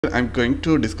I'm going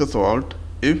to discuss about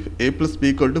if a plus b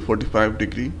equal to 45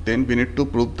 degree, then we need to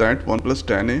prove that 1 plus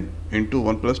tan a into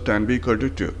 1 plus tan b equal to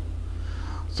 2.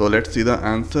 So let's see the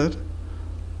answer.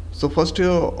 So first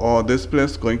here this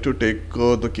place going to take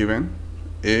the given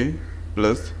a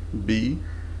plus b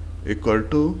equal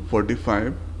to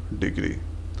 45 degree.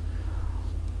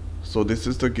 So this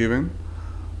is the given.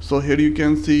 So here you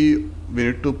can see we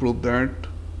need to prove that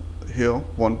here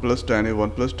 1 plus tan a 1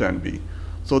 plus tan b.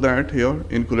 So that here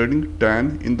including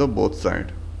tan in the both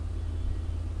side.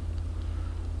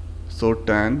 So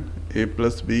tan a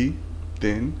plus b,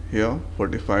 then here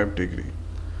 45 degree.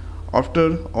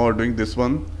 After doing this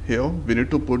one, here we need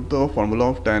to put the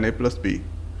formula of tan a plus b.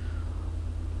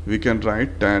 We can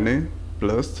write tan a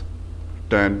plus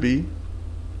tan b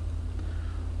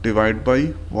divided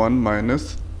by 1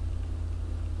 minus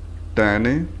tan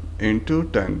a into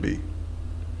tan b.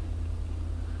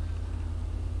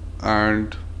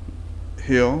 And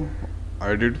here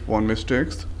I did one mistake,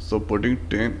 so putting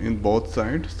 10 in both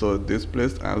sides. So this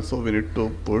place also we need to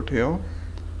put here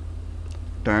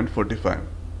tan 45.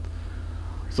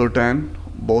 So tan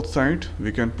both sides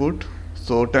we can put.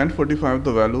 So tan 45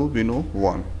 the value we know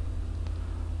 1.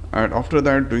 And after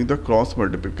that doing the cross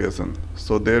multiplication.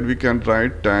 So there we can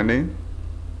write tan a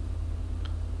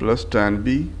plus tan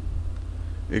b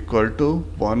equal to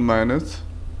 1 minus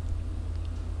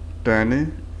tan a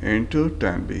into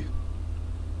tan b.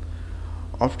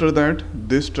 After that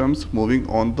this terms moving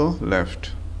on the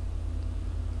left.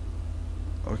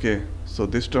 Okay, so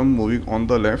this term moving on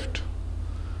the left.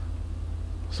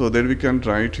 So then we can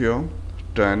write here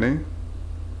tan a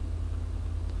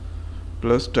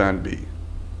plus tan b.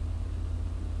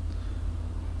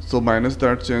 So minus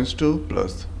that change to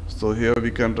plus. So here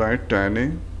we can write tan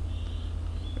a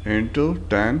into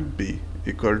tan b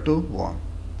equal to 1.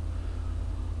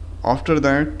 After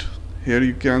that here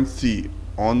you can see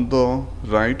on the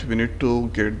right we need to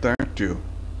get that 2.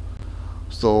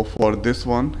 So for this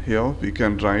one here we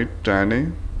can write tan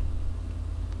a,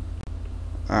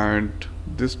 and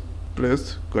this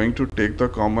place going to take the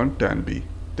common tan b.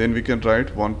 Then we can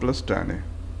write 1 plus tan a.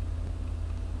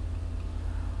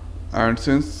 And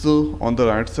since on the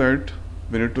right side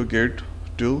we need to get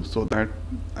 2, so that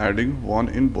adding 1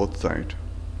 in both side.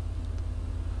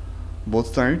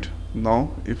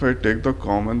 Now if I take the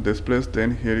common this place,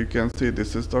 then here you can see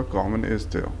this is the common is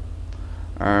there,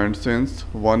 and since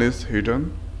 1 is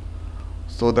hidden,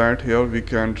 so that here we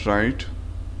can write,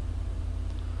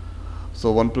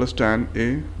 so 1 plus tan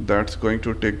a, that's going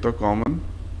to take the common.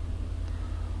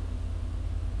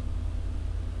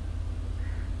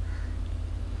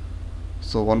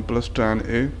 So 1 plus tan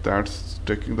a, that's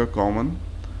taking the common.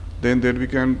 Then there we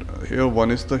can, here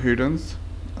 1 is the hidden,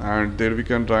 and there we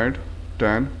can write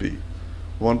tan b.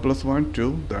 1 plus 1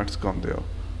 2, that's come there.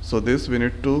 So this we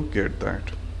need to get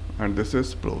that, and this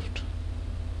is proved.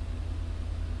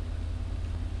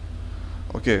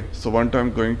 Okay, so one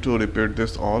time going to repeat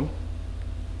this all.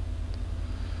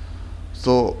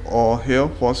 So here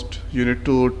first you need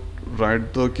to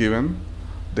write the given,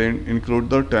 then include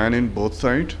the tan in both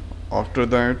sides. After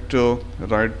that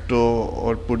write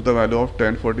or put the value of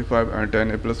tan 45 and tan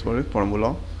a plus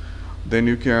formula. Then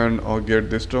you can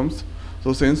get these terms.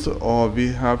 So since we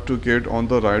have to get on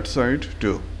the right side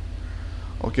too.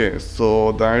 Okay,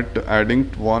 so that adding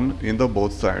 1 in the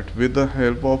both side, with the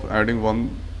help of adding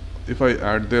 1, if I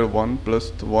add there 1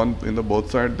 plus 1 in the both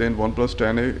side, then 1 plus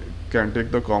tan a can take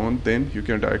the common, then you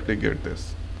can directly get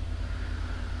this.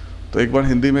 तो एक बार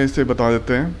हिंदी में इसे बता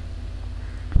देते हैं.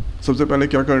 सबसे पहले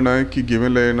क्या करना है कि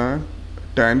गिवन लेना है,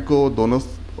 tan को दोनों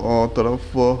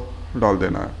तरफ डाल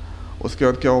देना है. उसके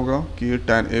बाद क्या होगा कि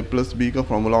tan a प्लस b का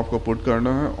फॉर्मूला आपको पुट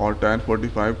करना है, और tan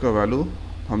 45 का वैल्यू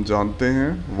हम जानते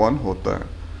हैं 1 होता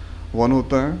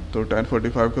है, तो tan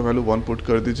 45 का वैल्यू 1 पुट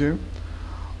कर दीजिए.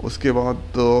 उसके बाद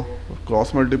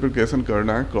क्रॉस मल्टीप्लिकेशन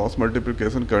करना है. क्रॉस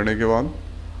मल्टीप्लिकेशन करने के बाद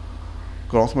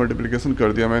क्रॉस मल्टीप्लिकेशन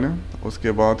कर दिया मैंने.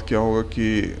 उसके बाद क्या होगा कि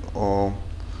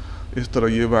इस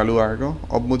तरह ये वैल्यू आएगा.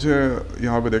 अब मुझे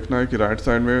यहाँ पे देखना है कि राइट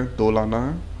साइड में 2 लाना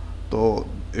है, तो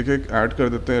एक एक ऐड कर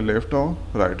देते हैं लेफ़्ट और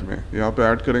राइट में. यहाँ पे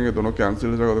ऐड करेंगे, दोनों कैंसिल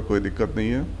हो जाएगा, तो कोई दिक्कत नहीं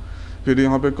है. फिर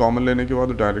यहाँ पे कॉमन लेने के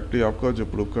बाद डायरेक्टली आपका जो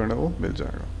प्रूव करना है वो मिल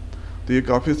जाएगा. तो ये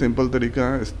काफ़ी सिंपल तरीका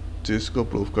है इस चीज़ को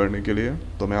प्रूव करने के लिए.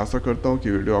 तो मैं आशा करता हूँ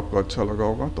कि वीडियो आपको अच्छा लगा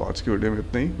होगा. तो आज की वीडियो में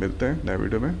इतना ही. मिलते हैं नए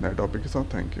वीडियो में नए टॉपिक के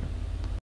साथ. Thank you.